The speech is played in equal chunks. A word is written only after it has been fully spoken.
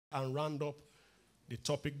and round up the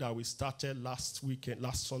topic that we started last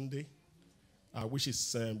Sunday, which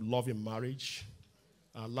is love in marriage.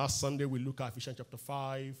 Last Sunday, we looked at Ephesians chapter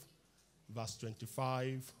 5, verse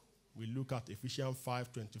 25. We look at Ephesians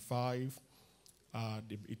 5:25.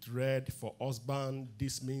 It read, for husband,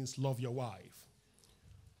 this means love your wife.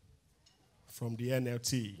 From the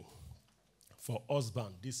NLT. For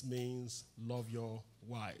husband, this means love your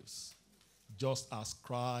wives, just as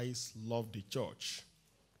Christ loved the church.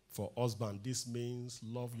 For husband, this means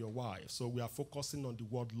love your wife. So we are focusing on the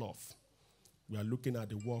word love. We are looking at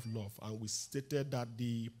the word love. And we stated that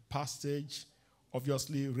the passage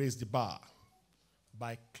obviously raised the bar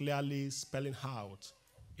by clearly spelling out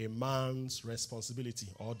a man's responsibility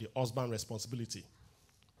or the husband's responsibility.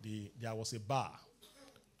 There was a bar.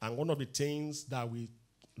 And one of the things that we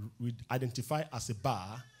identify as a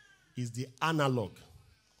bar is the analog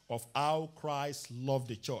of how Christ loved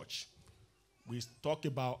the church. We talk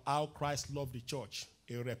about how Christ loved the church,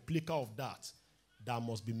 a replica of that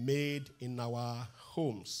must be made in our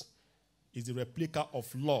homes. Is the replica of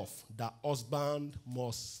love that husband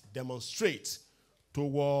must demonstrate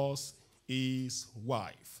towards his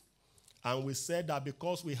wife. And we said that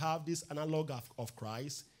because we have this analog of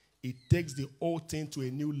Christ, it takes the whole thing to a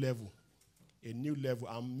new level,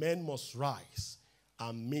 and men must rise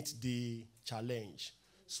and meet the challenge.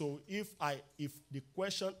 So if the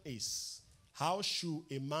question is, how should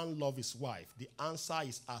a man love his wife? The answer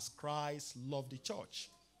is as Christ loved the church.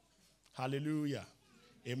 Hallelujah.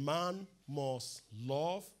 A man must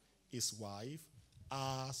love his wife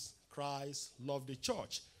as Christ loved the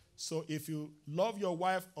church. So if you love your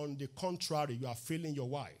wife on the contrary, you are failing your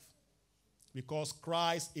wife. Because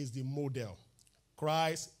Christ is the model.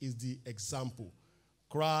 Christ is the example.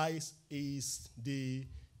 Christ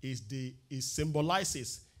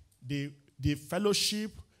symbolizes the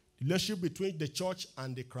fellowship, relationship between the church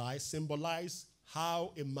and the Christ, symbolize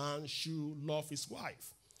how a man should love his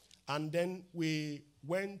wife. And then we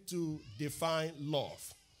went to define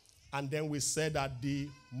love. And then we said that the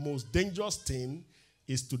most dangerous thing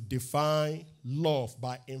is to define love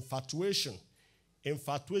by infatuation.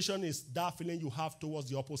 Infatuation is that feeling you have towards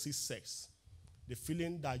the opposite sex. The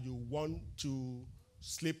feeling that you want to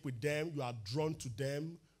sleep with them, you are drawn to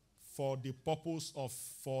them for the purpose of,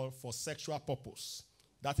 for sexual purpose.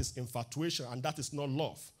 That is infatuation, and that is not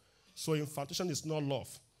love. So infatuation is not love.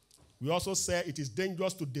 We also say it is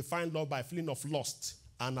dangerous to define love by feeling of lust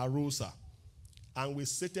and arousal. And we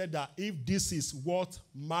stated that if this is what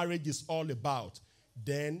marriage is all about,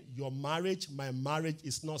 then your marriage, my marriage,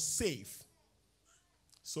 is not safe.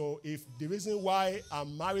 So if the reason why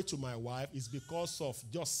I'm married to my wife is because of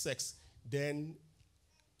just sex, then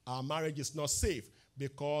our marriage is not safe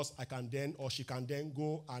because I can then, or she can then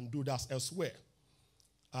go and do that elsewhere.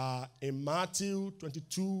 In Matthew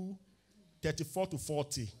 22, 34 to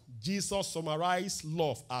 40, Jesus summarized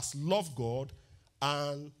love as love God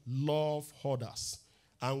and love others.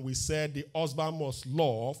 And we said the husband must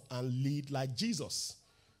love and lead like Jesus.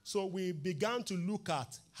 So we began to look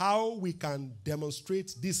at how we can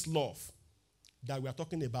demonstrate this love that we are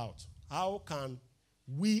talking about. How can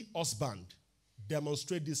we, husband,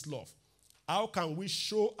 demonstrate this love? How can we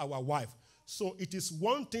show our wife? So it is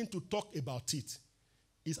one thing to talk about it.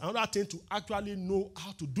 It's another thing to actually know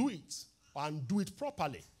how to do it and do it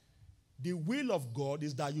properly. The will of God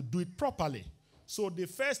is that you do it properly. So the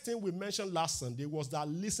first thing we mentioned last Sunday was that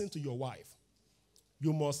listen to your wife.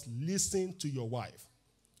 You must listen to your wife.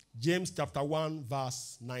 James chapter 1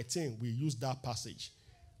 verse 19, we use that passage.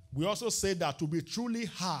 We also say that to be truly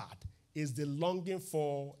hard is the longing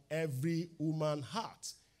for every woman's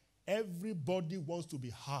heart. Everybody wants to be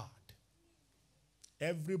hard.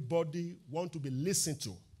 Everybody wants to be listened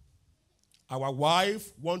to. Our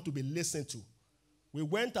wife wants to be listened to. We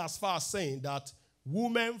went as far as saying that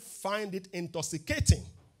women find it intoxicating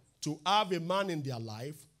to have a man in their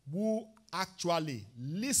life who actually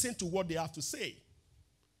listen to what they have to say.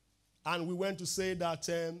 And we went to say that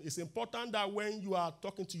it's important that when you are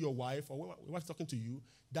talking to your wife or when your wife is talking to you,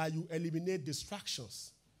 that you eliminate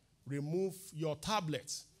distractions. Remove your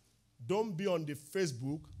tablet. Don't be on the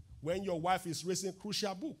Facebook when your wife is raising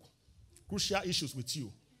crucial issues with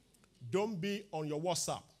you. Don't be on your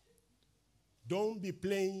WhatsApp. Don't be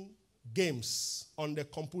playing games on the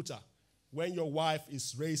computer when your wife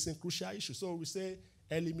is raising crucial issues. So we say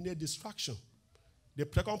eliminate distraction. The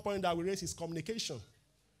second point that we raise is communication.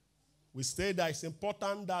 We say that it's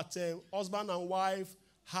important that husband and wife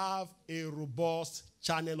have a robust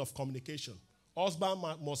channel of communication. Husband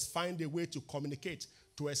must find a way to communicate,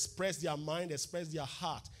 to express their mind, express their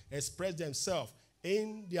heart, express themselves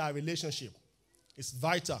in their relationship. It's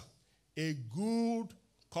vital. A good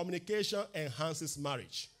Communication enhances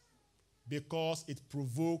marriage because it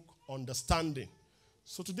provokes understanding.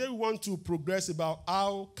 So today we want to progress about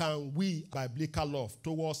how can we biblical love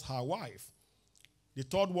towards our wife. The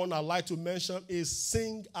third one I'd like to mention is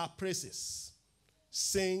sing her praises.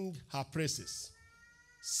 Sing her praises.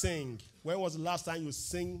 Sing. When was the last time you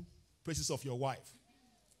sing praises of your wife?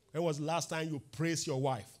 When was the last time you praised your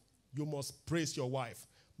wife? You must praise your wife.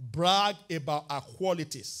 Brag about her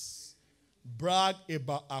qualities. Brag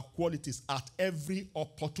about her qualities at every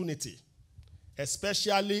opportunity,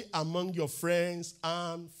 especially among your friends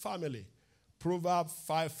and family. Proverbs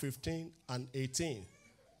 5:15 and 18.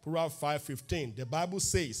 Proverbs 5:15. The Bible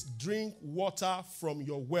says, drink water from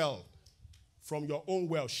your well, from your own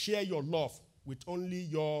well. Share your love with only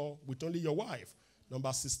your wife.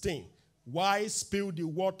 Number 16. Why spill the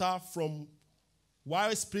water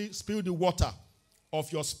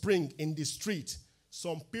of your spring in the street?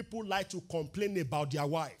 Some people like to complain about their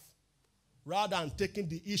wife rather than taking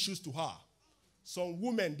the issues to her. Some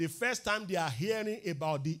women, the first time they are hearing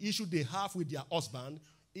about the issue they have with their husband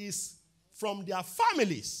is from their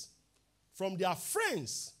families, from their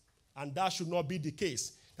friends. And that should not be the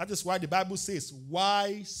case. That is why the Bible says,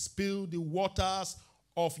 why spill the waters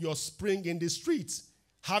of your spring in the streets,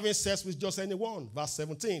 having sex with just anyone? Verse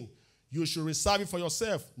 17, you should reserve it for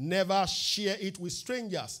yourself. Never share it with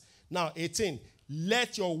strangers. Now, 18,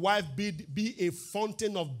 let your wife be a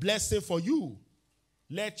fountain of blessing for you.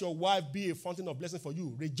 Let your wife be a fountain of blessing for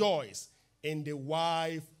you. Rejoice in the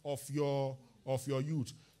wife of your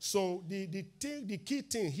youth. So the key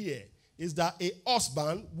thing here is that a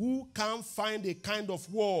husband who can't find a kind of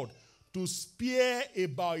word to speak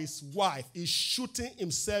about his wife is shooting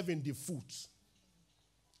himself in the foot.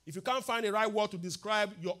 If you can't find the right word to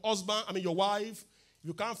describe your wife, if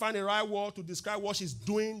you can't find the right word to describe what she's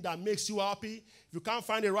doing that makes you happy, if you can't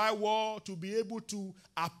find the right word to be able to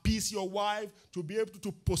appease your wife, to be able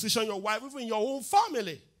to position your wife, even in your own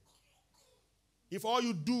family, if all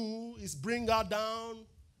you do is bring her down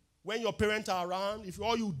when your parents are around, if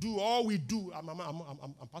all we do, I'm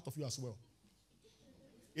part of you as well.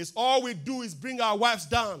 It's all we do is bring our wives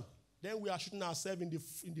down, then we are shooting ourselves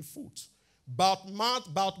in the foot.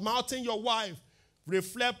 Bad-mouthing your wife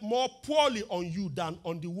reflect more poorly on you than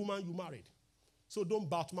on the woman you married. So don't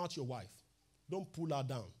badmouth your wife. Don't pull her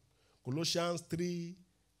down. Colossians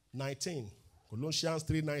 3:19. Colossians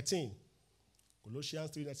 3:19.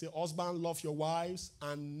 Colossians 3:19. Husbands, love your wives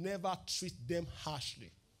and never treat them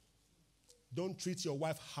harshly. Don't treat your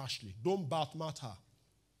wife harshly. Don't badmouth her.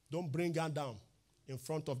 Don't bring her down in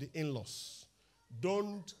front of the in-laws.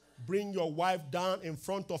 Don't bring your wife down in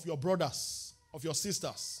front of your brothers, of your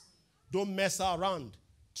sisters. Don't mess her around.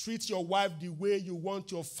 Treat your wife the way you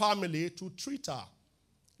want your family to treat her.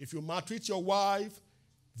 If you maltreat your wife,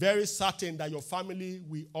 very certain that your family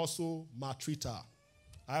will also maltreat her.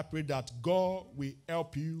 I pray that God will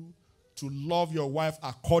help you to love your wife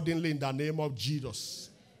accordingly in the name of Jesus.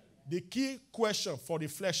 The key question for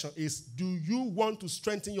reflection is, do you want to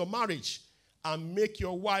strengthen your marriage and make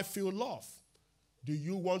your wife feel loved? Do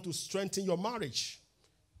you want to strengthen your marriage?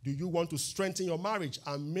 Do you want to strengthen your marriage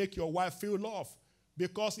and make your wife feel loved?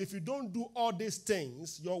 Because if you don't do all these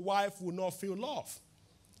things, your wife will not feel loved.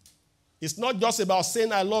 It's not just about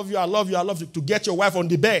saying, I love you, I love you, I love you, to get your wife on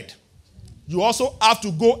the bed. You also have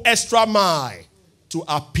to go extra mile to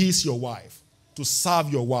appease your wife, to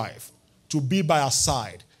serve your wife, to be by her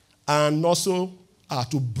side, and also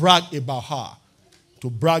to brag about her, to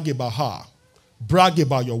brag about her. Brag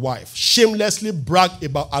about your wife. Shamelessly brag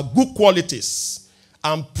about her good qualities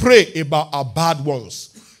and pray about her bad ones.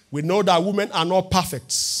 We know that women are not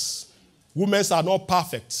perfect. Women are not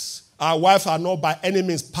perfect. Our wives are not by any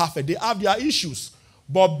means perfect. They have their issues.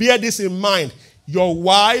 But bear this in mind. Your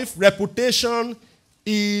wife's reputation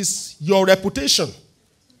is your reputation.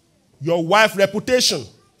 Your wife's reputation.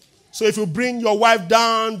 So if you bring your wife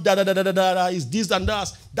down, is this and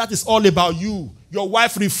that is all about you. Your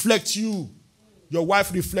wife reflects you. Your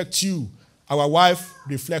wife reflects you. Our wife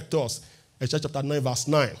reflects us. Exodus chapter 9, verse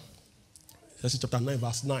 9. Exodus chapter 9,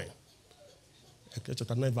 verse 9. Exodus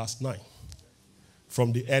chapter 9, verse 9.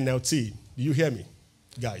 From the NLT. Do you hear me,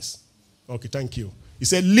 guys? Okay, thank you. He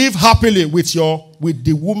said, live happily with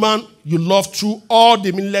the woman you love through all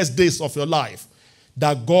the meaningless days of your life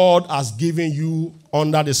that God has given you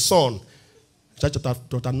under the sun. Exodus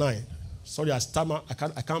chapter 9. Sorry, I stammer.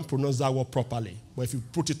 I can't pronounce that word properly. But if you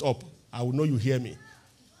put it up, I will know you hear me.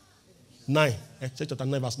 9. Chapter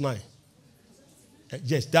 9, verse 9.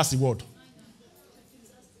 Yes, that's the word.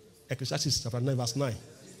 Ecclesiastes chapter 9, verse 9.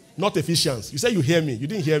 Not Ephesians. You said you hear me. You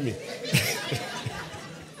didn't hear me.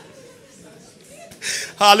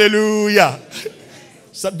 Hallelujah.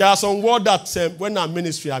 So there are some words that when I'm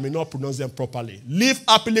ministry, I may not pronounce them properly. Live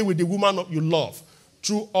happily with the woman you love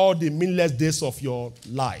through all the meaningless days of your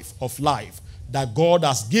life, that God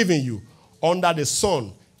has given you under the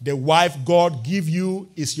sun. The wife God give you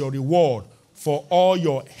is your reward for all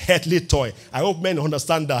your earthly toil. I hope men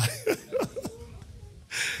understand that.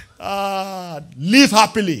 Live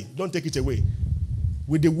happily. Don't take it away.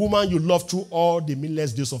 With the woman you love through all the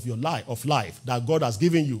meaningless days of your life that God has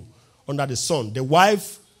given you under the sun. The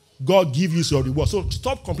wife God give you is your reward. So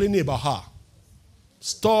stop complaining about her.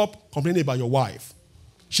 Stop complaining about your wife.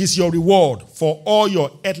 She's your reward for all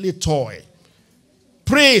your earthly toil.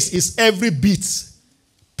 Praise is every bit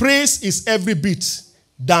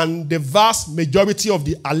than the vast majority of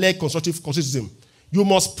the alleged constructive criticism. You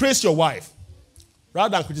must praise your wife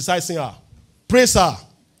rather than criticizing her. Praise her.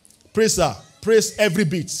 Praise her. Praise every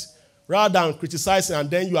bit rather than criticizing, and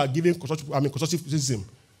then you are giving constructive criticism.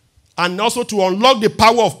 And also, to unlock the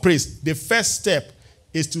power of praise, the first step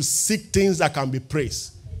is to seek things that can be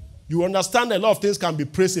praised. You understand a lot of things can be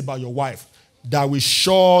praised about your wife that we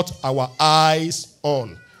shut our eyes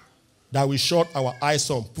on. That we shut our eyes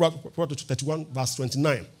on. Proverbs 31 verse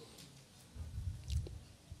 29.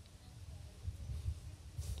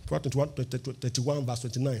 Proverbs 31 verse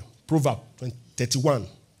 29. Proverbs 31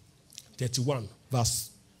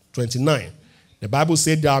 verse 29. The Bible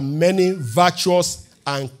said there are many virtuous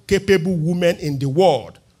and capable women in the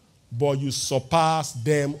world, but you surpass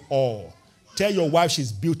them all. Tell your wife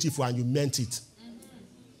she's beautiful and you meant it.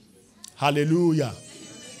 Hallelujah.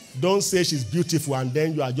 Don't say she's beautiful and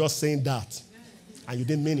then you are just saying that and you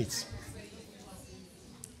didn't mean it.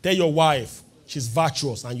 Tell your wife she's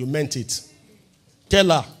virtuous and you meant it. Tell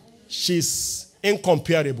her she's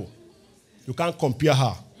incomparable. You can't compare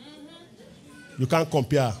her. You can't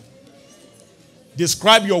compare her.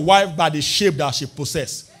 Describe your wife by the shape that she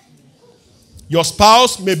possesses. Your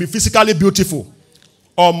spouse may be physically beautiful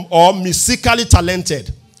or musically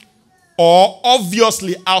talented or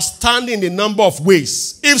obviously outstanding in a number of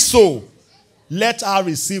ways. If so, let her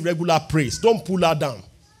receive regular praise. Don't pull her down.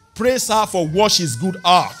 Praise her for what she's good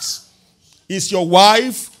at. Is your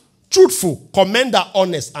wife truthful? Commend her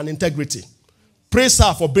honest and integrity. Praise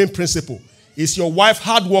her for being principled. Is your wife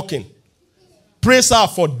hardworking? Praise her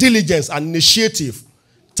for diligence and initiative.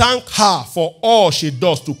 Thank her for all she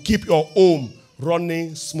does to keep your home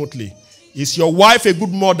running smoothly. Is your wife a good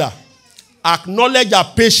mother? Acknowledge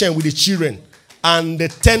her patience with the children and the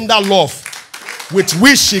tender love with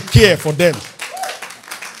which she cares for them.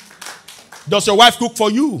 Does your wife cook for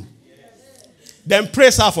you? Then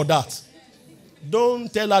praise her for that.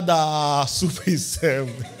 Don't tell her that soup is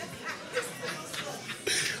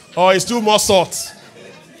or it's too much salt.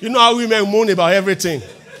 You know how women moan about everything.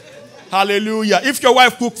 Hallelujah. If your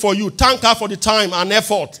wife cook for you, thank her for the time and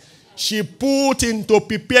effort she put into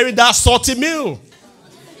preparing that salty meal.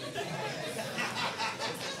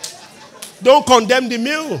 Don't condemn the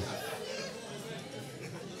meal.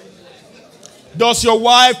 Does your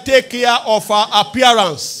wife take care of her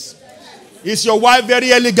appearance? Is your wife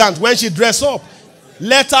very elegant when she dresses up?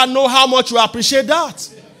 Let her know how much you appreciate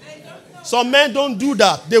that. Some men don't do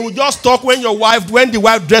that. They will just talk when the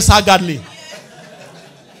wife dresses haggardly.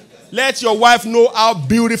 Let your wife know how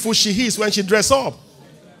beautiful she is when she dresses up.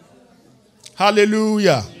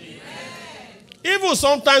 Hallelujah. Amen. Even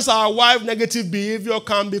sometimes our wife's negative behavior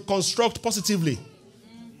can be constructed positively.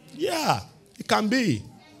 Yeah, it can be.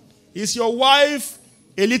 Is your wife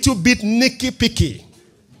a little bit nitpicky?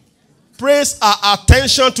 Praise her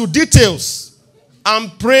attention to details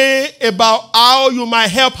and pray about how you might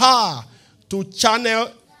help her to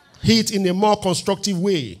channel it in a more constructive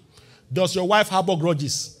way. Does your wife harbor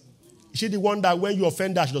grudges? Is she the one that when you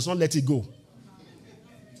offend her, she does not let it go?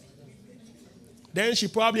 Then she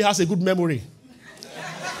probably has a good memory.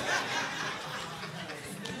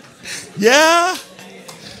 Yeah?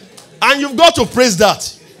 And you've got to praise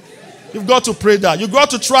that. You've got to praise that. You've got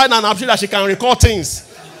to try and appreciate that she can recall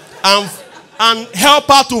things. And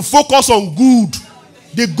help her to focus on good.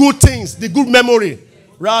 The good things, the good memory,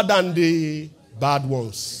 rather than the bad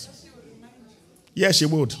ones. Yes, she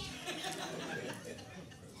would.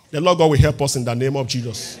 The Lord God will help us in the name of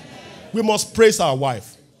Jesus. We must praise our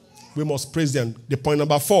wife. We must praise them. The point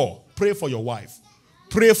number 4, pray for your wife.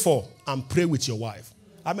 Pray for and pray with your wife.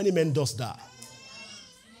 How many men does that?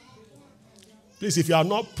 Please, if you are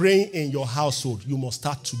not praying in your household, you must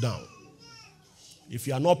start to down. If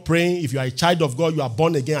you are not praying, if you are a child of God, you are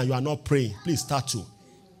born again and you are not praying, please start to.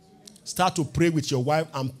 Start to pray with your wife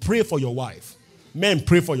and pray for your wife. Men,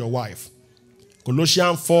 pray for your wife.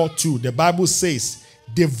 Colossians 4:2, the Bible says,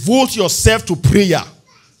 devote yourself to prayer.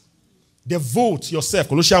 Devote yourself.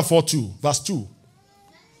 Colossians 4:2, verse 2.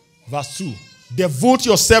 Verse 2. Devote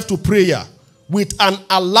yourself to prayer with an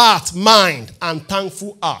alert mind and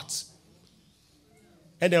thankful heart.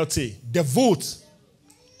 NLT. Devote.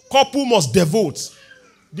 Couple must devote.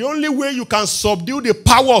 The only way you can subdue the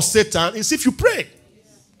power of Satan is if you pray.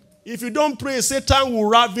 If you don't pray, Satan will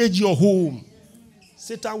ravage your home.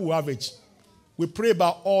 Satan will ravage. We pray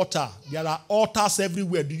about altar. There are altars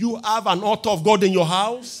everywhere. Do you have an altar of God in your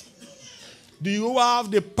house? Do you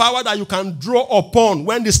have the power that you can draw upon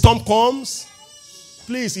when the storm comes?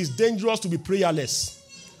 Please, it's dangerous to be prayerless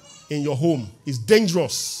in your home. It's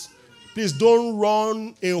dangerous. Please don't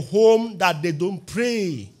run a home that they don't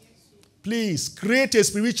pray. Please, create a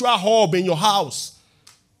spiritual hub in your house.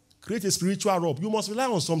 Create a spiritual hub. You must rely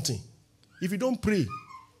on something. If you don't pray,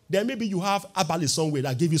 then maybe you have Abali somewhere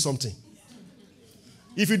that give you something.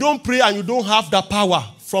 If you don't pray and you don't have that power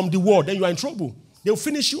from the word, then you are in trouble. They'll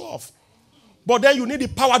finish you off. But then you need the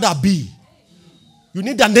power that be. You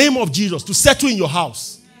need the name of Jesus to settle in your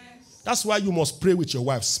house. That's why you must pray with your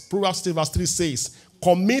wives. Proverbs 3 verse 3 says,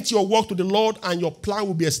 commit your work to the Lord and your plan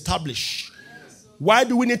will be established. Why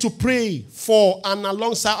do we need to pray for and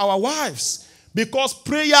alongside our wives? Because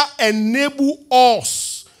prayer enables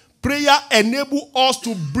us. Prayer enables us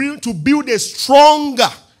to build a stronger,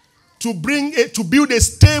 to build a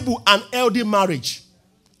stable and healthy marriage.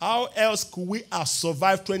 How else could we have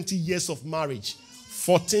survived 20 years of marriage,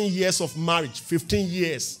 14 years of marriage, 15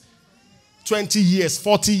 years, 20 years,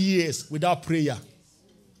 40 years without prayer?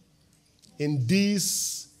 In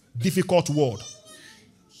this difficult world,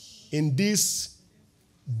 in this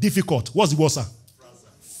difficult, what's the word, sir?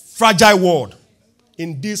 Fragile world.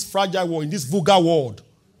 In this fragile world, in this vulgar world,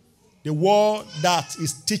 the world that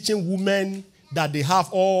is teaching women that they have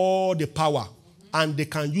all the power and they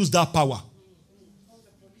can use that power.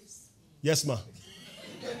 Yes, ma'am.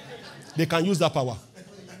 They can use that power.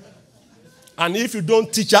 And if you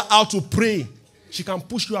don't teach her how to pray, she can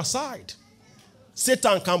push you aside.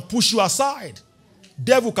 Satan can push you aside.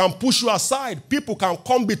 Devil can push you aside. People can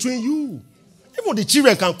come between you. Even the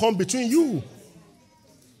children can come between you.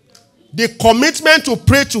 The commitment to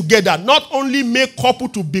pray together not only make couple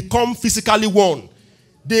to become physically one,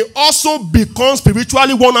 they also become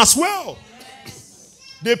spiritually one as well.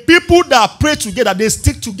 The people that pray together, they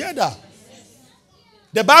stick together.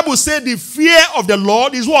 The Bible says the fear of the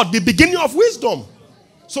Lord is what? The beginning of wisdom.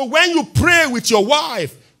 So when you pray with your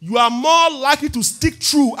wife, you are more likely to stick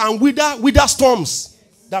through and wither storms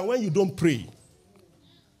than when you don't pray.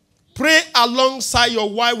 Pray alongside your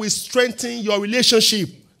wife will strengthen your relationship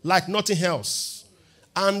like nothing else.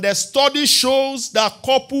 And the study shows that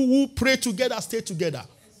couple who pray together stay together.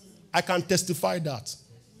 I can testify that.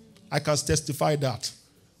 I can testify that.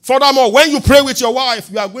 Furthermore, when you pray with your wife,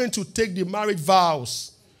 you are going to take the marriage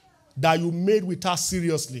vows that you made with her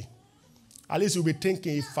seriously. At least you'll be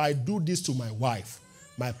thinking, if I do this to my wife,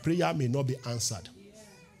 my prayer may not be answered.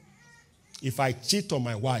 If I cheat on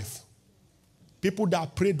my wife, people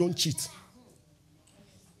that pray don't cheat.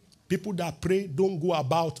 People that pray don't go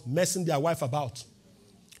about messing their wife about.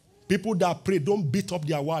 People that pray don't beat up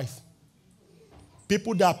their wife.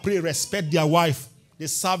 People that pray respect their wife. They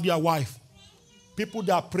serve their wife. People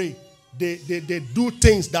that pray, they do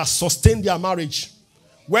things that sustain their marriage.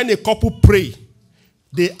 When a couple pray,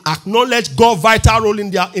 they acknowledge God's vital role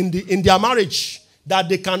in their marriage, that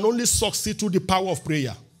they can only succeed through the power of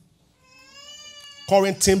prayer.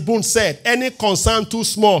 Corinthian Boone said, any concern too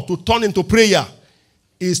small to turn into prayer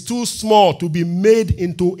is too small to be made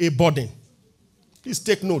into a burden. Please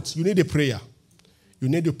take note. You need a prayer. You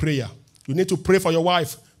need a prayer. You need to pray for your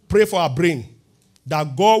wife. Pray for her brain.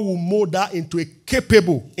 That God will mold her into a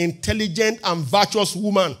capable, intelligent, and virtuous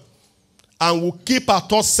woman. And will keep her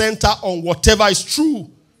thoughts centered on whatever is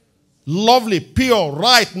true, lovely, pure,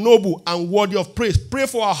 right, noble, and worthy of praise. Pray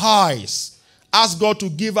for her eyes. Ask God to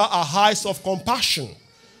give her a eyes of compassion,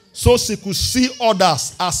 so she could see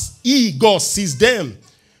others as He, God, sees them.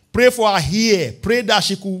 Pray for her ear. Pray that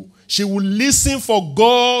she will listen for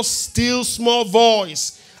God's still small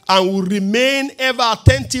voice and will remain ever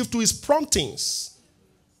attentive to His promptings.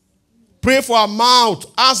 Pray for her mouth.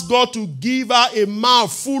 Ask God to give her a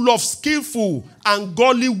mouth full of skillful and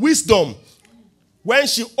godly wisdom. When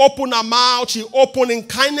she opens her mouth, she opens in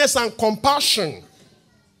kindness and compassion.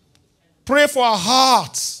 Pray for her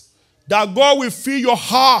heart, that God will fill your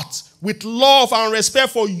heart with love and respect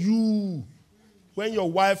for you. When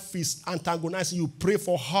your wife is antagonizing you, pray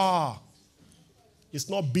for her. It's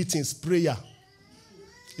not beating, it's prayer.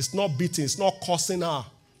 It's not beating, it's not cursing her.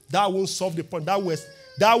 That won't solve the point.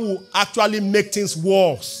 That will actually make things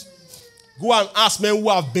worse. Go and ask men who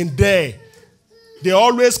have been there. They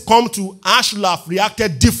always come to, I should have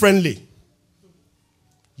reacted differently.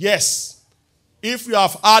 Yes. If you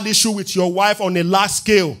have had issue with your wife on a large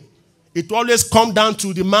scale, it always comes down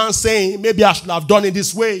to the man saying, maybe I should have done it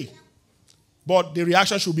this way. But the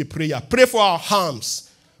reaction should be prayer. Pray for our harms.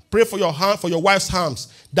 Pray for your hand, for your wife's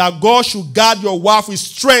harms. That God should guard your wife with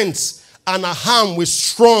strength and her hand with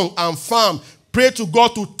strong and firm. Pray to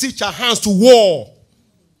God to teach her hands to war,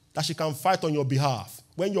 that she can fight on your behalf.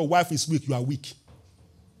 When your wife is weak, you are weak.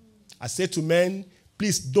 I say to men,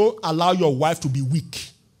 please don't allow your wife to be weak.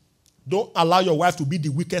 Don't allow your wife to be the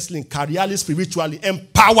weakest link, careerly, spiritually.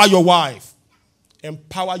 Empower your wife.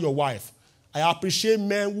 Empower your wife. I appreciate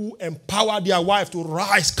men who empower their wife to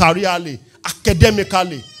rise careerly,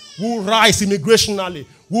 academically, who rise immigrationally,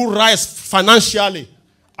 who rise financially.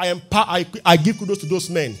 I give kudos to those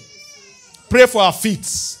men. Pray for our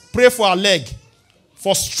feet. Pray for our leg.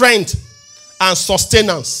 For strength and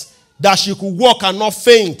sustenance. That she could walk and not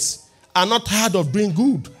faint. And not tired of doing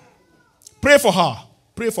good. Pray for her.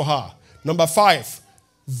 Pray for her. Number 5.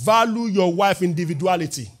 Value your wife's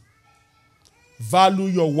individuality. Value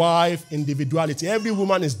your wife's individuality. Every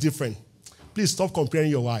woman is different. Please stop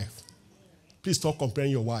comparing your wife. Please stop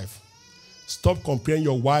comparing your wife. Stop comparing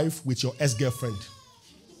your wife with your ex-girlfriend.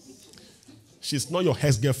 She's not your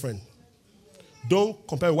ex-girlfriend. Don't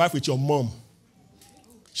compare your wife with your mom.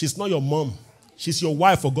 She's not your mom. She's your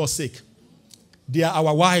wife, for God's sake. They are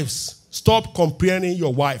our wives. Stop comparing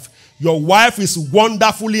your wife. Your wife is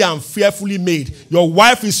wonderfully and fearfully made. Your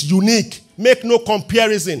wife is unique. Make no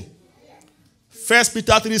comparison. 1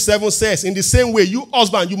 Peter 3:7 says, in the same way, you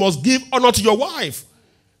husband, you must give honor to your wife.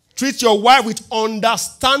 Treat your wife with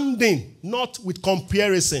understanding, not with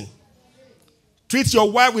comparison. Treat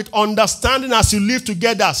your wife with understanding as you live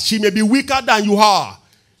together. She may be weaker than you are.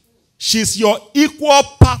 She's your equal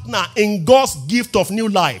partner in God's gift of new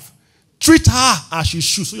life. Treat her as you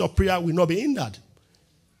should, so your prayer will not be hindered.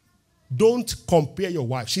 Don't compare your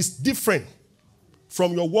wife. She's different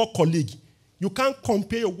from your work colleague. You can't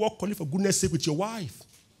compare your work colleague, for goodness sake, with your wife.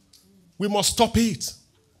 We must stop it.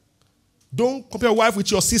 Don't compare your wife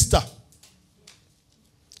with your sister.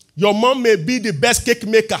 Your mom may be the best cake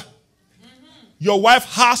maker. Your wife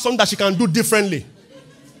has something that she can do differently.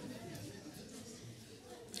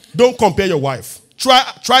 Don't compare your wife.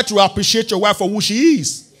 Try to appreciate your wife for who she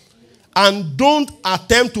is. And don't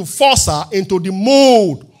attempt to force her into the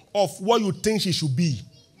mold of what you think she should be.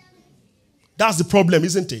 That's the problem,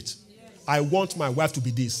 isn't it? Yes. I want my wife to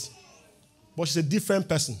be this. But she's a different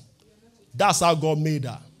person. That's how God made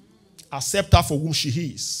her. Accept her for whom she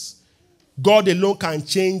is. God alone can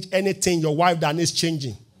change anything your wife that needs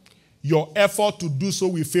changing. Your effort to do so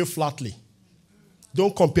will fail flatly.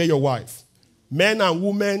 Don't compare your wife. Men and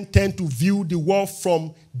women tend to view the world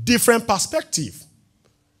from different perspectives.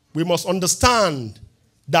 We must understand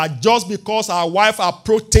that just because our wife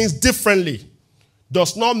approach things differently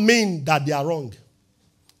does not mean that they are wrong.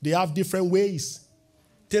 They have different ways.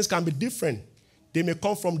 Things can be different. They may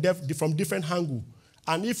come from different angles.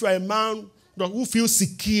 And if you are a man who feels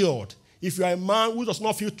secured, if you are a man who does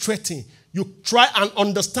not feel threatened, you try and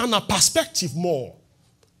understand her perspective more.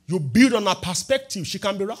 You build on her perspective. She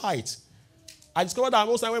can be right. I discovered that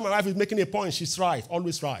most of the time when my wife is making a point, she's right,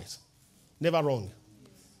 always right. Never wrong.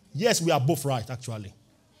 Yes, we are both right, actually.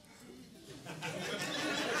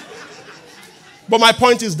 But my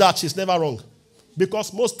point is that she's never wrong.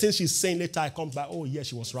 Because most things she's saying later, I come back, oh, yes,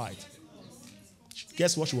 she was right.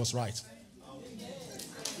 Guess what? She was right.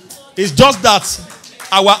 It's just that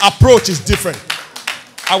our approach is different.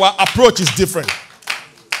 Our approach is different.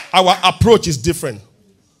 Our approach is different.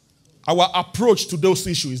 Our approach to those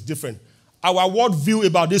issues is different. Our worldview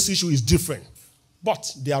about this issue is different.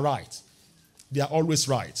 But they are right. They are always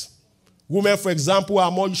right. Women, for example, are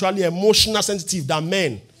more usually emotional sensitive than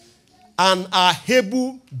men and are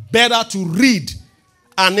able better to read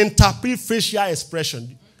and interpret facial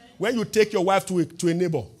expression. When you take your wife to a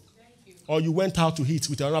neighbor or you went out to eat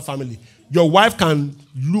with another family, your wife can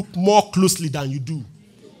look more closely than you do.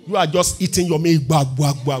 You are just eating your meal,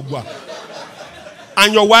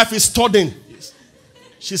 and your wife is studying.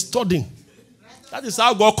 She's studying. That is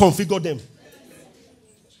how God configured them.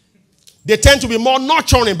 They tend to be more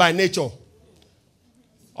nurturing by nature.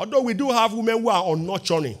 Although we do have women who are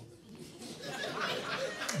unnurturing.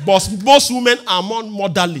 But most women are more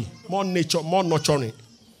motherly, more nurturing.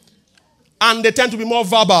 And they tend to be more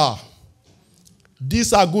verbal.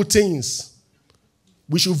 These are good things.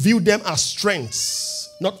 We should view them as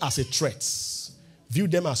strengths, not as a threat. View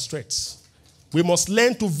them as strengths. We must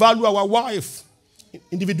learn to value our wife,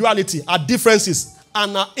 individuality, our differences,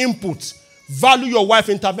 and our input. Value your wife's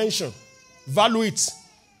intervention. Value it.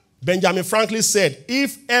 Benjamin Franklin said,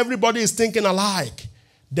 if everybody is thinking alike,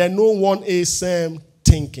 then no one is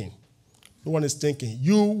thinking. No one is thinking.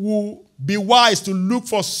 You will be wise to look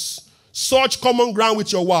for such common ground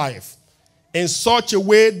with your wife in such a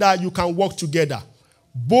way that you can work together,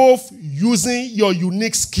 both using your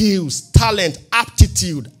unique skills, talent,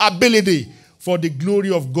 aptitude, ability for the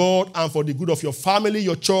glory of God and for the good of your family,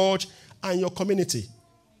 your church, and your community.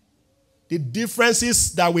 The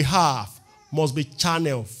differences that we have must be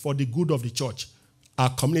channeled for the good of the church, our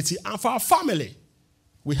community, and for our family.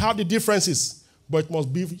 We have the differences, but it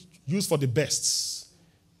must be used for the best.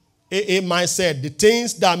 A.A. Mine said, the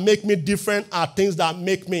things that make me different are things that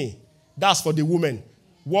make me. That's for the women.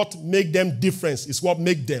 What make them different is what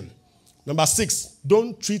make them. Number 6,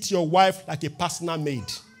 don't treat your wife like a personal maid.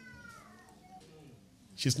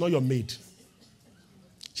 She's not your maid.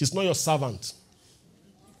 She's not your servant.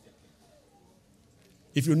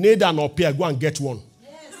 If you need an au pair, go and get one.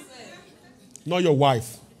 Yes, not your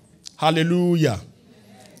wife. Hallelujah.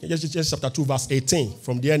 Just chapter 2, verse 18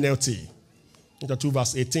 from the NLT. Chapter 2,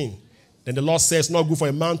 verse 18. Then the Lord says, not good for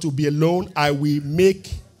a man to be alone. I will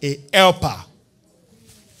make a helper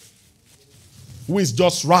who is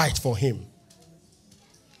just right for him.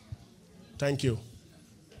 Thank you.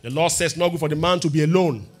 The Lord says, not good for the man to be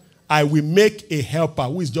alone. I will make a helper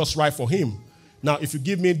who is just right for him. Now, if you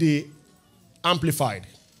give me the amplified.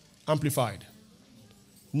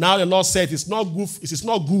 Now the Lord said, it's not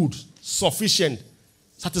good, sufficient,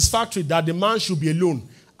 satisfactory that the man should be alone.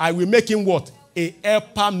 I will make him what? A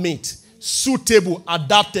helper mate. Suitable,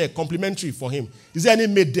 adapted, complementary for him. Is there any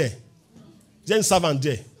maid there? Is there any servant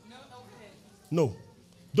there? No.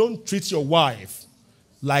 Don't treat your wife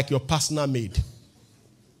like your personal maid.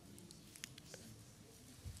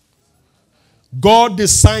 God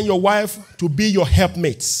designed your wife to be your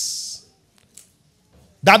helpmate.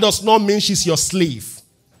 That does not mean she's your slave.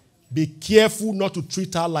 Be careful not to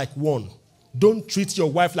treat her like one. Don't treat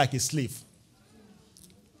your wife like a slave.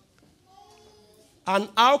 And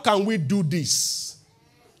how can we do this?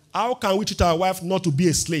 How can we treat our wife not to be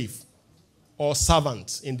a slave or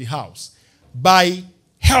servant in the house? By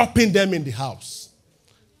helping them in the house.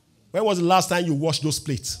 When was the last time you washed those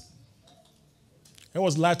plates? When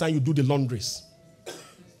was the last time you do the laundries?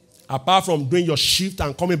 Apart from doing your shift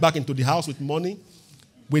and coming back into the house with money,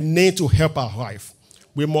 we need to help our wife.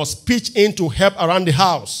 We must pitch in to help around the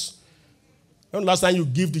house. When was the last time you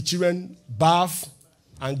give the children bath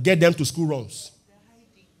and get them to school runs?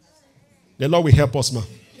 The Lord will help us, man.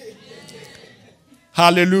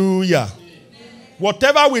 Hallelujah.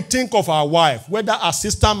 Whatever we think of our wife, whether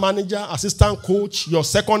assistant manager, assistant coach, your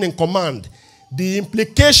second in command, the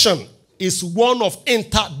implication is one of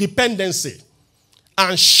interdependency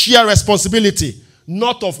and shared responsibility,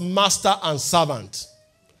 not of master and servant.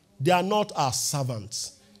 They are not our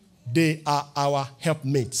servants. They are our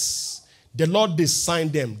helpmates. The Lord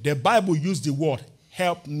designed them. The Bible used the word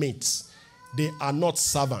helpmates. They are not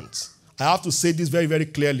servants. I have to say this very, very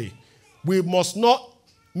clearly. We must not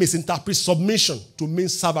misinterpret submission to mean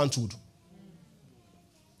servanthood.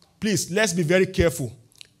 Please, let's be very careful.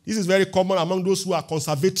 This is very common among those who are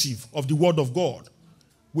conservative of the word of God.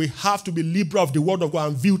 We have to be liberal of the word of God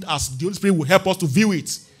and view it as the Holy Spirit will help us to view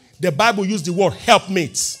it. The Bible used the word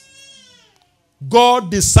helpmates. God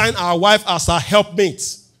designed our wife as our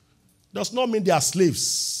helpmates. Does not mean they are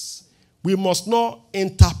slaves. We must not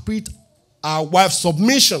interpret our wife's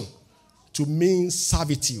submission to mean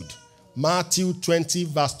servitude. Matthew 20,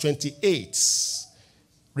 verse 28.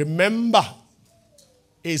 Remember,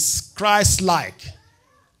 it's Christ-like.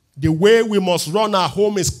 The way we must run our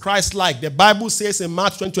home is Christ-like. The Bible says in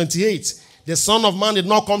Matthew 20, 28, the Son of Man did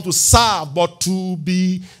not come to serve, but to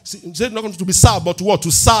be, not come to be served, but to what?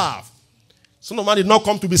 To serve. Son of Man did not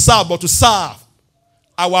come to be served, but to serve.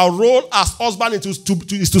 Our role as husband is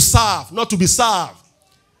to serve, not to be served.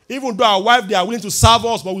 Even though our wife, they are willing to serve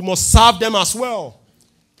us, but we must serve them as well.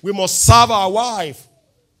 We must serve our wife.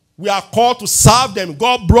 We are called to serve them.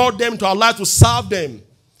 God brought them to our life to serve them.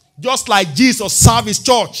 Just like Jesus served his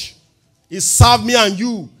church. He served me and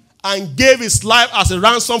you and gave his life as a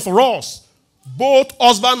ransom for us. Both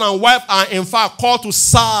husband and wife are in fact called to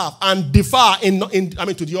serve and defer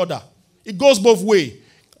to the other. It goes both ways.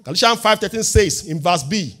 Galatians 5:13 says in verse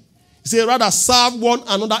B, he says, rather serve one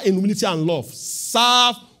another in humility and love.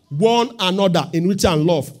 Serve one another in humility and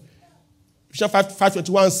love. Galatians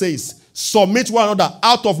 5:21 says, submit to one another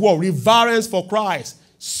out of what? Reverence for Christ.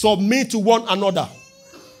 Submit to one another.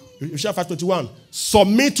 Galatians 5:21.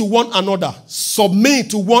 Submit to one another. Submit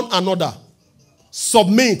to one another.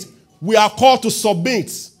 Submit. We are called to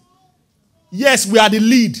submit. Yes, we are the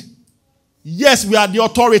lead. Yes, we are the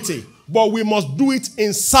authority. But we must do it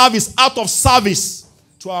in service, out of service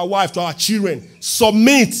to our wife, to our children.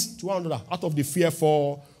 Submit to one another out of the fear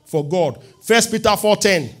for God. 1 Peter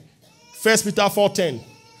 4:10. 1 Peter 4:10.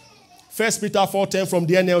 1 Peter 4:10 from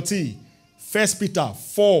the NLT. 1 Peter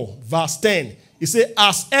 4 verse 10. It says,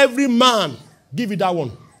 as every man, give it that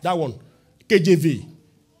one. KJV.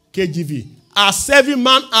 As every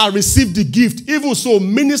man has received the gift, even so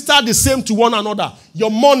minister the same to one another.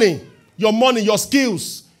 Your money, your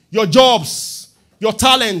skills, your jobs, your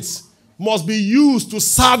talents must be used to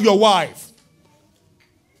serve your wife.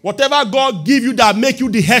 Whatever God give you that make you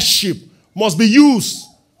the headship must be used.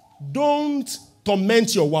 Don't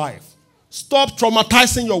torment your wife. Stop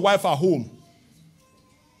traumatizing your wife at home.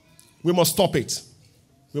 We must stop it.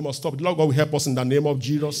 We must stop it. Lord God will help us in the name of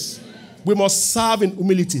Jesus. We must serve in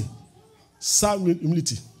humility. Serve in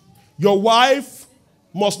humility. Your wife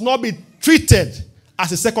must not be treated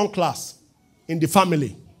as a second class in the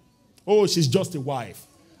family. Oh, she's just a wife.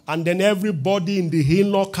 And then everybody in the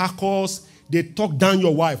in-law caucus, they talk down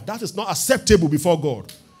your wife. That is not acceptable before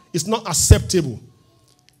God. It's not acceptable.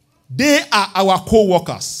 They are our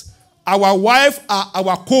co-workers. Our wives are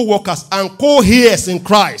our co-workers and co-heirs in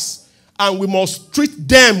Christ. And we must treat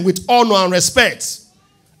them with honor and respect.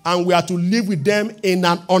 And we are to live with them in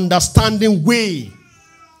an understanding way.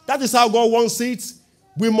 That is how God wants it.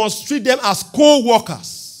 We must treat them as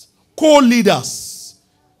co-workers, co-leaders,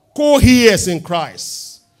 co-heirs in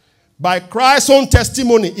Christ. By Christ's own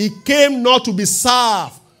testimony, he came not to be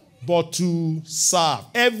served, but to serve.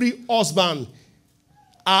 Every husband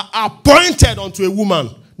are appointed unto a woman,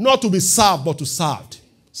 not to be served, but to serve.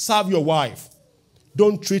 Serve your wife.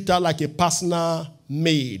 Don't treat her like a personal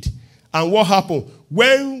maid. And what happened?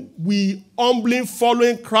 When we humbly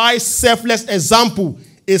following Christ's selfless example,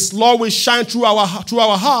 his love will shine through our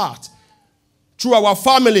heart, through our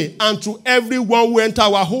family, and to everyone who enter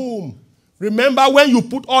our home. Remember, when you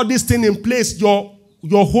put all these things in place, your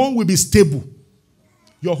home will be stable.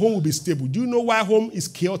 Your home will be stable. Do you know why home is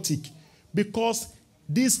chaotic? Because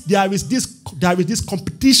there is this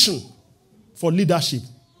competition for leadership.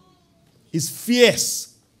 It's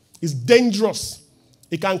fierce. It's dangerous.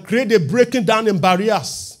 It can create a breaking down in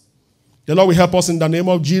barriers. The Lord will help us in the name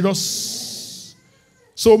of Jesus.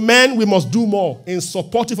 So men, we must do more in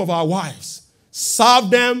supportive of our wives. Serve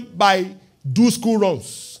them by do school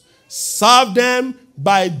runs. Serve them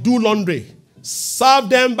by do laundry. Serve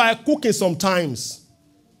them by cooking sometimes.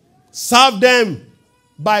 Serve them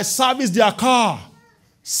by service their car.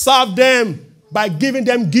 Serve them by giving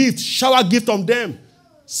them gifts, shower gift on them.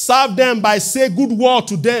 Serve them by say good word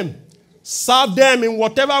to them. Serve them in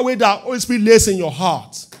whatever way that Holy Spirit lays in your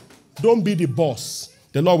heart. Don't be the boss.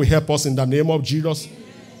 The Lord will help us in the name of Jesus. Amen.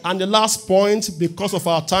 And the last point, because of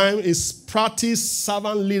our time, is practice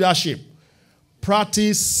servant leadership.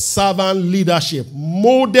 Practice servant leadership.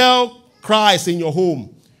 Model Christ in your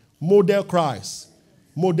home. Model Christ.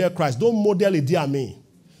 Model Christ. Don't model Idi Amin.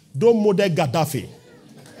 Don't model Gaddafi.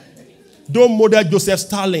 Don't model Joseph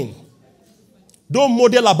Stalin. Don't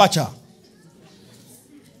model Abacha.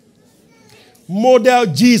 Model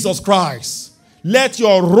Jesus Christ. Let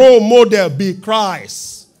your role model be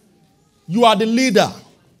Christ. You are the leader.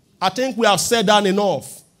 I think we have said that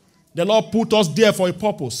enough. The Lord put us there for a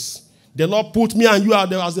purpose. The Lord put me and you out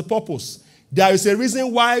there as a purpose. There is a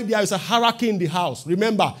reason why there is a hierarchy in the house.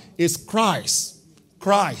 Remember, it's Christ.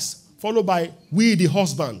 Christ. Followed by we, the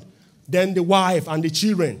husband. Then the wife and the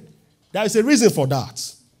children. There is a reason for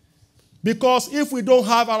that. Because if we don't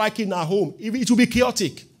have hierarchy in our home, it will be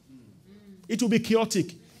chaotic. It will be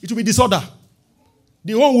chaotic. It will be disorder.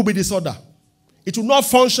 The home will be disorder. It will not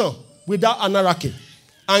function without anarchy.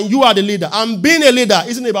 And you are the leader. And being a leader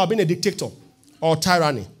isn't about being a dictator or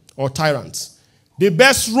tyranny or tyrant. The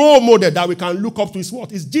best role model that we can look up to is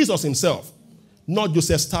what? Is Jesus himself. Not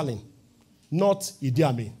Joseph Stalin. Not Idi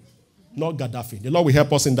Amin. Not Gaddafi. The Lord will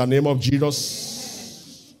help us in the name of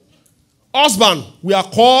Jesus. Husband, we are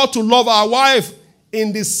called to love our wife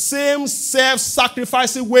in the same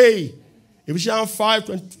self-sacrificing way. Ephesians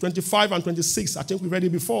 5, 25 and 26. I think we read it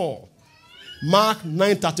before. Mark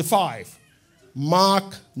 9:35.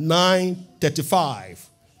 Mark 9:35.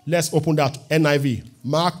 Let's open that NIV.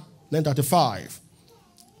 Mark 9:35.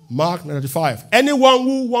 Mark 9:35. Anyone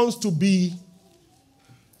who wants to be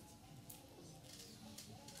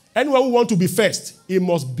first, he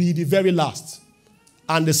must be the very last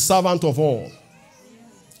and the servant of all.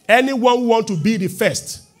 Anyone who wants to be the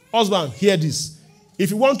first, husband, hear this. If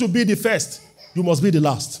you want to be the first, you must be the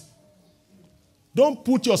last. Don't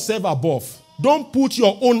put yourself above. Don't put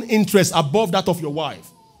your own interest above that of your wife.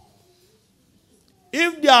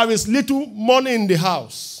 If there is little money in the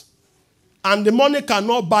house and the money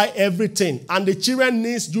cannot buy everything, and the children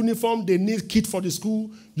need uniform, they need kit for the school,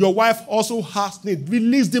 your wife also has need.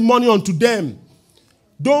 Release the money onto them.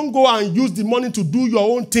 Don't go and use the money to do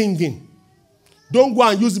your own thinking. Don't go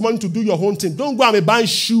and use the money to do your own thing. Don't go and be buying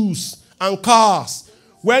shoes and cars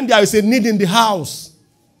when there is a need in the house.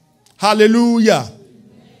 Hallelujah.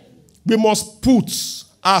 We must put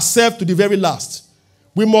ourselves to the very last.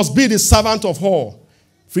 We must be the servant of all.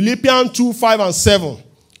 Philippians 2, 5 and 7.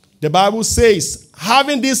 The Bible says,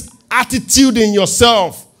 having this attitude in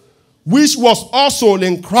yourself, which was also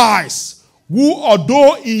in Christ, who,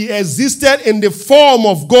 although he existed in the form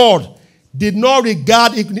of God, did not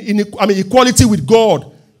regard equality with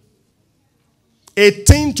God a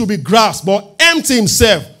thing to be grasped, but emptied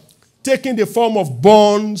himself, taking the form of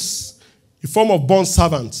bond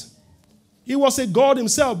servant. He was a God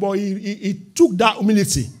himself, but he took that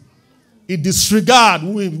humility. He disregarded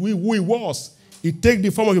who he was. He take the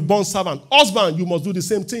form of a bond servant. Husband, you must do the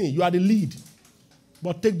same thing. You are the lead.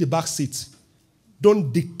 But take the back seat.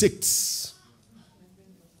 Don't dictate.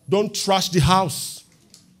 Don't trash the house.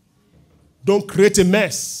 Don't create a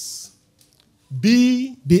mess.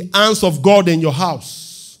 Be the hands of God in your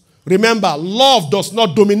house. Remember, love does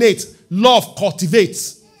not dominate. Love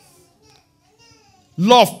cultivates.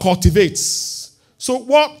 Love cultivates. So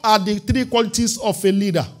what are the three qualities of a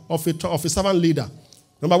leader, of a servant leader?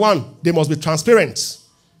 Number one, they must be transparent.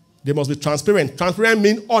 They must be transparent. Transparent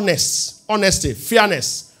means honest, honesty,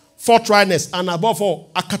 fairness, forthrightness, and above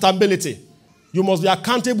all, accountability. You must be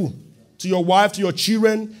accountable to your wife, to your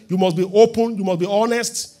children. You must be open. You must be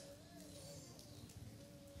honest.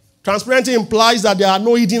 Transparency implies that there are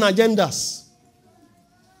no hidden agendas.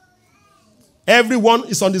 Everyone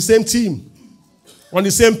is on the same team, on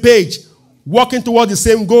the same page, working towards the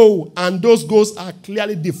same goal, and those goals are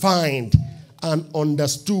clearly defined and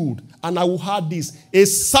understood. And I will add this: a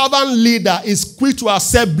servant leader is quick to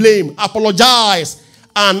accept blame, apologize,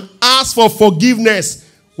 and ask for forgiveness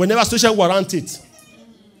whenever situation warrants it.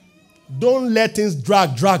 Don't let things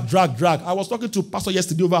drag. I was talking to Pastor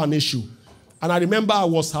yesterday over an issue, and I remember I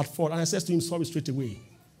was at fault, and I said to him sorry straight away.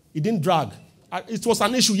 He didn't drag. It was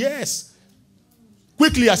an issue, yes.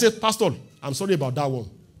 Quickly, I said, Pastor, I'm sorry about that one.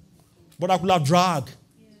 But I could have dragged.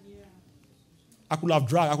 I could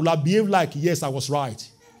have behaved like, yes, I was right.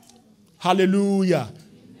 Hallelujah.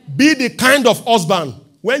 Be the kind of husband,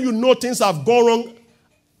 when you know things have gone wrong,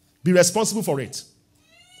 be responsible for it.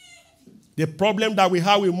 The problem that we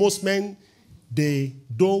have with most men, they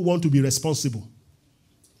don't want to be responsible.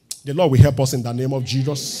 The Lord will help us in the name of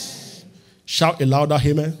Jesus. Shout a louder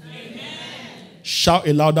amen. Amen. Shout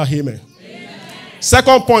a louder amen. Amen.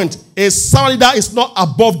 Second point, a servant leader is not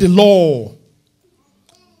above the law.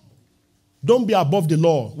 Don't be above the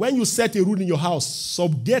law. When you set a rule in your house,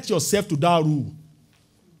 subject yourself to that rule.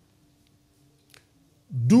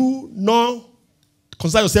 Do not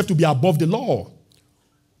consider yourself to be above the law.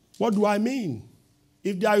 What do I mean?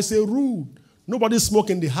 If there is a rule, nobody smoke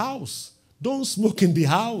in the house. Don't smoke in the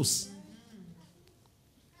house.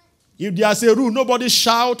 If there is a rule, nobody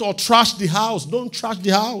shout or trash the house. Don't trash the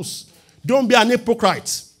house. Don't be an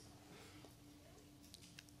hypocrite.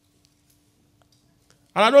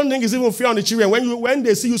 And I don't think it's even fair on the children. When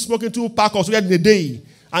they see you smoking 2 packs of cigarettes in a day,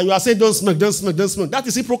 and you are saying, don't smoke. That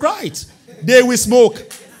is hypocrite. They will smoke.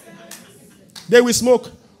 They will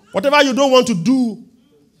smoke. Whatever you don't want to do,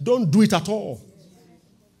 don't do it at all.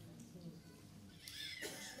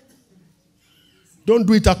 Don't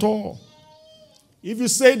do it at all. If you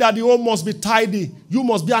say that the home must be tidy, you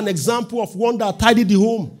must be an example of one that tidied the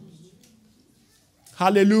home.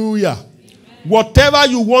 Hallelujah. Whatever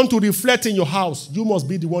you want to reflect in your house, you must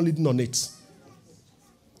be the one leading on it.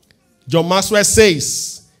 John Maxwell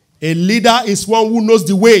says, a leader is one who knows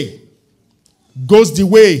the way, goes the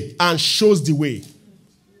way, and shows the way.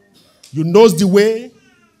 You know the way,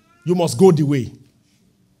 you must go the way.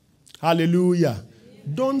 Hallelujah.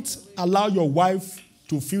 Don't allow your wife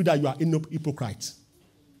to feel that you are a hypocrite.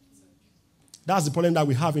 That's the problem that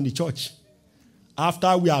we have in the church.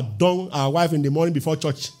 After we are done our wife in the morning before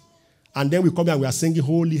church, and then we come here and we are singing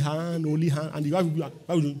holy hand, and the wife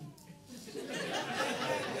will be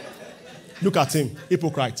look at him,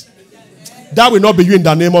 hypocrite. That will not be you in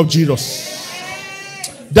the name of Jesus.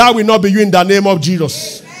 That will not be you in the name of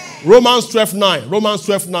Jesus. Romans 12:9. Romans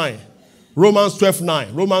 12:9. Romans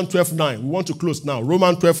 12:9. Romans 12:9. We want to close now.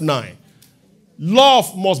 Romans 12:9.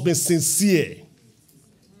 Love must be sincere.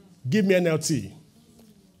 Give me NLT.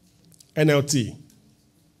 NLT.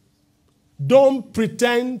 Don't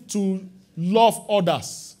pretend to love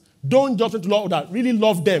others. Don't just pretend to love others. Really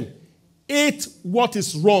love them. Hate what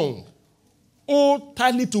is wrong. Hold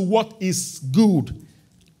tightly to what is good.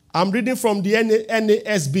 I'm reading from the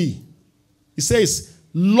NASB. It says,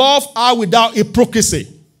 love her without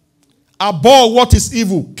hypocrisy. Abhor what is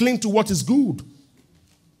evil. Cling to what is good.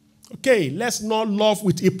 Okay, let's not love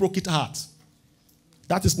with hypocrite heart.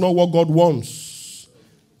 That is not what God wants.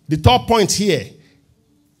 The third point here,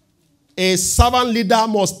 a servant leader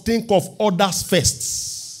must think of others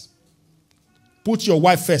first. Put your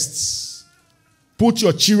wife first. Put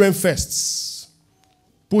your children first.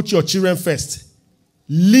 Put your children first.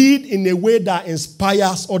 Lead in a way that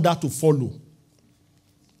inspires others to follow.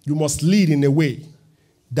 You must lead in a way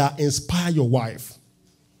that inspires your wife.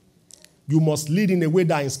 You must lead in a way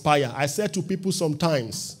that inspires. I said to people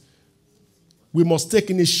sometimes, we must take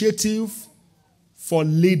initiative for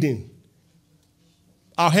leading.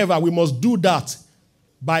 However, we must do that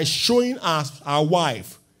by showing us our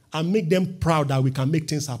wife and make them proud that we can make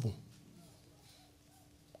things happen.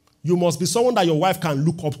 You must be someone that your wife can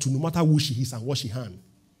look up to no matter who she is and what she has.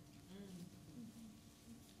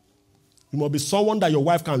 You must be someone that your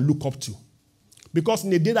wife can look up to. Because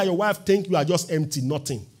in the day that your wife thinks you are just empty,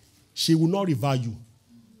 nothing, she will not revere you.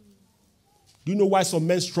 Do you know why some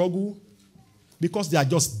men struggle? Because they are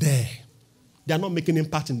just there. They are not making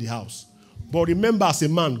impact in the house. But remember, as a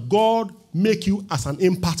man, God make you as an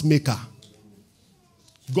impact maker.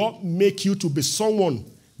 God make you to be someone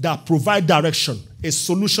that provides direction, a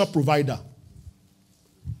solution provider.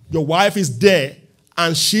 Your wife is there,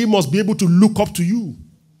 and she must be able to look up to you.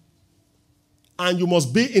 And you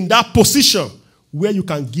must be in that position where you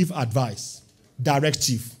can give advice,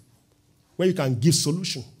 directive, where you can give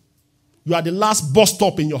solution. You are the last bus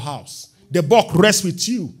stop in your house. The buck rests with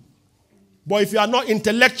you. But if you are not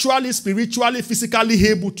intellectually, spiritually, physically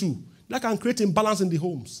able to, that can create imbalance in the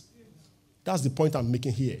homes. That's the point I'm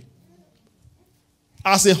making here.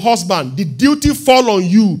 As a husband, the duty falls on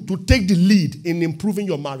you to take the lead in improving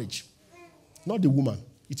your marriage. Not the woman.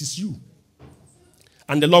 It is you.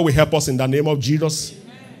 And the Lord will help us in the name of Jesus.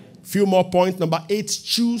 Amen. Few more points. Number 8,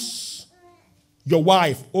 choose your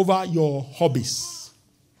wife over your hobbies.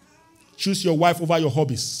 Choose your wife over your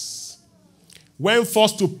hobbies. When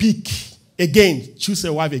forced to pick, again, choose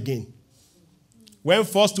a wife again. When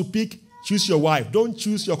forced to pick, choose your wife. Don't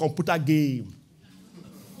choose your computer game.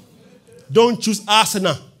 Don't choose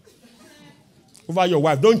Arsenal over your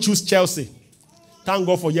wife. Don't choose Chelsea. Thank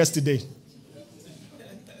God for yesterday.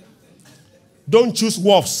 Don't choose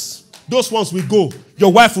Wolves. Those ones will go.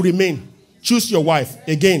 Your wife will remain. Choose your wife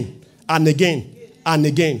again and again and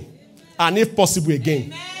again. And if possible,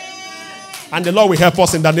 again. And the Lord will help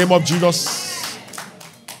us in the name of Jesus.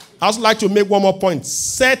 I also like to make one more point.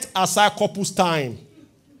 Set aside couples time.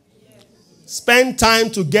 Spend time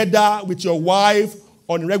together with your wife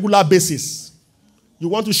on a regular basis. You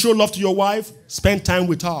want to show love to your wife? Spend time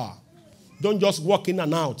with her. Don't just walk in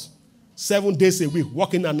and out. 7 days a week,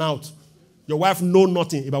 walk in and out. Your wife knows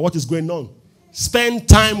nothing about what is going on. Spend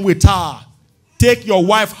time with her. Take your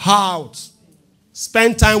wife out.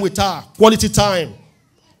 Spend time with her. Quality time.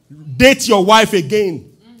 Date your wife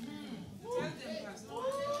again.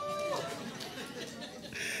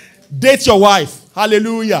 Date your wife.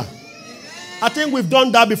 Hallelujah. I think we've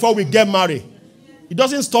done that before we get married. It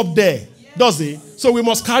doesn't stop there, does it? So we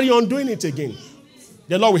must carry on doing it again.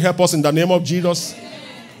 The Lord will help us in the name of Jesus.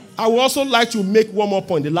 I would also like to make one more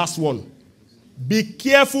point, the last one. Be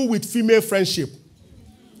careful with female friendship.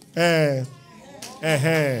 Be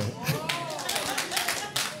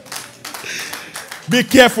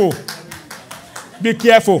careful. Be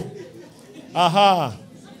careful. Aha.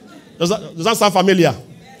 Does that sound familiar?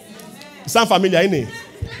 It sound familiar, innit?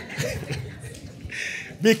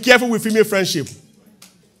 Be careful with female friendship.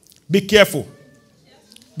 Be careful.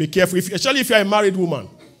 Be careful. Especially if you're a married woman,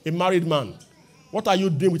 a married man. What are you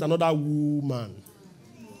doing with another woman?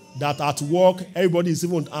 That at work, everybody is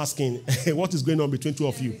even asking, what is going on between two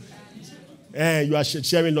of you? You are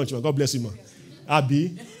sharing lunch, man. God bless you, man.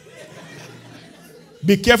 Abby.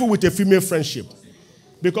 Be careful with a female friendship.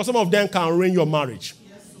 Because some of them can ruin your marriage.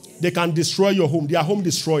 They can destroy your home. They are home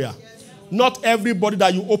destroyer. Not everybody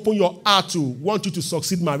that you open your heart to wants you to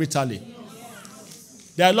succeed maritally.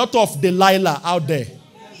 There are a lot of Delilah out there.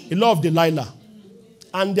 A lot of Delilah.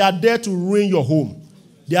 And they are there to ruin your home.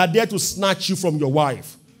 They are there to snatch you from your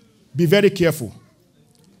wife. Be very careful.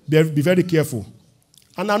 Be very careful.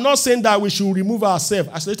 And I'm not saying that we should remove ourselves,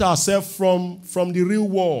 isolate ourselves from the real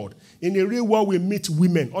world. In the real world, we meet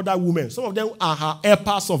women, other women. Some of them are our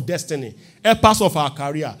helpers of destiny, helpers of our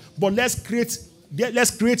career. But let's create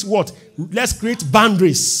what? Let's create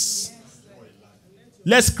boundaries.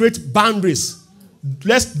 Let's create boundaries.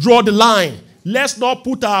 Let's draw the line. Let's not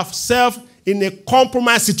put ourselves in a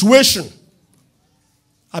compromised situation.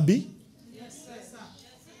 Abi? Yes, sir.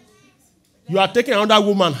 You are taking another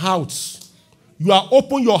woman out. You are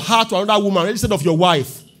opening your heart to another woman instead of your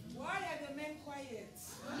wife. Why are the men quiet?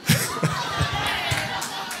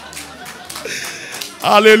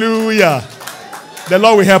 Hallelujah. The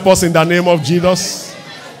Lord will help us in the name of Jesus.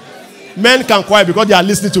 Men can quiet because they are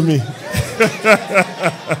listening to me.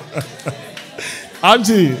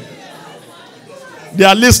 Auntie, they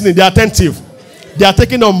are listening, they are attentive, they are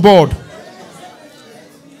taking on board.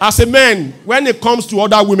 As a man, when it comes to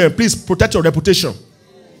other women, please protect your reputation.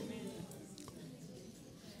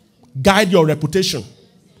 Guide your reputation,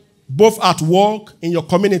 both at work, in your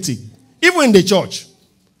community, even in the church.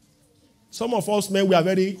 Some of us men, we are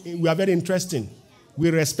very interesting. We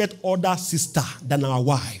respect other sister than our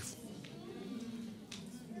wife.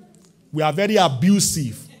 We are very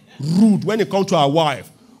abusive, rude when it comes to our wife.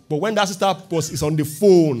 But when that sister is on the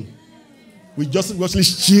phone, we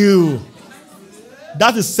just chill.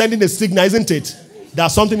 That is sending a signal, isn't it? That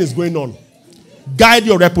something is going on. Guide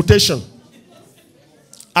your reputation.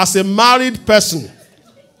 As a married person,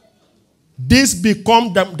 this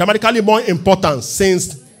becomes dramatically more important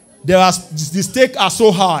since the stakes are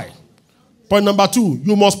so high. Point number 2,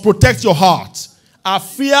 you must protect your heart.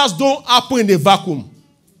 Affairs don't happen in a vacuum.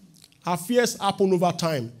 Affairs happen over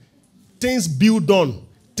time. Things build on.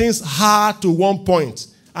 Things hard to one point.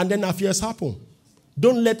 And then affairs happen.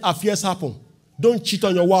 Don't let affairs happen. Don't cheat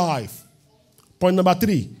on your wife. Point number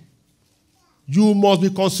 3, you must be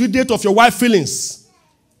considerate of your wife's feelings.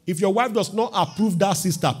 If your wife does not approve that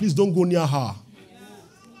sister, please don't go near her.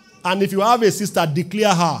 And if you have a sister,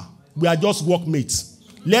 declare her. We are just workmates.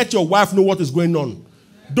 Let your wife know what is going on.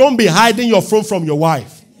 Don't be hiding your phone from your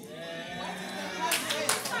wife.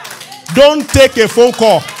 Don't take a phone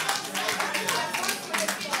call.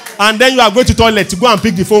 And then you are going to the toilet to go and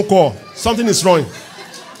pick the phone call. Something is wrong.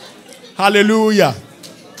 Hallelujah.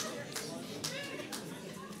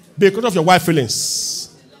 Be conscious of your wife's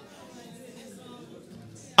feelings.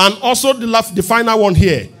 And also the final one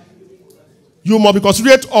here. You must be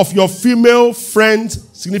considerate of your female friends,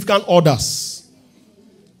 significant others.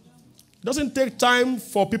 It doesn't take time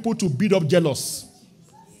for people to build up jealous.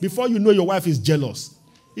 Before you know your wife is jealous.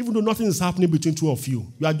 Even though nothing is happening between two of you.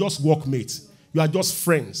 You are just workmates. You are just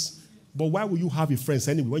friends. But why will you have a friend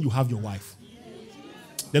anyway when you have your wife?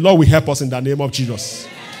 The Lord will help us in the name of Jesus.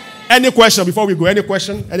 Any question before we go? Any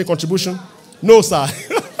question? Any contribution? No, sir.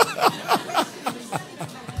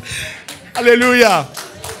 Hallelujah.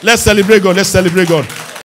 Let's celebrate God. Let's celebrate God.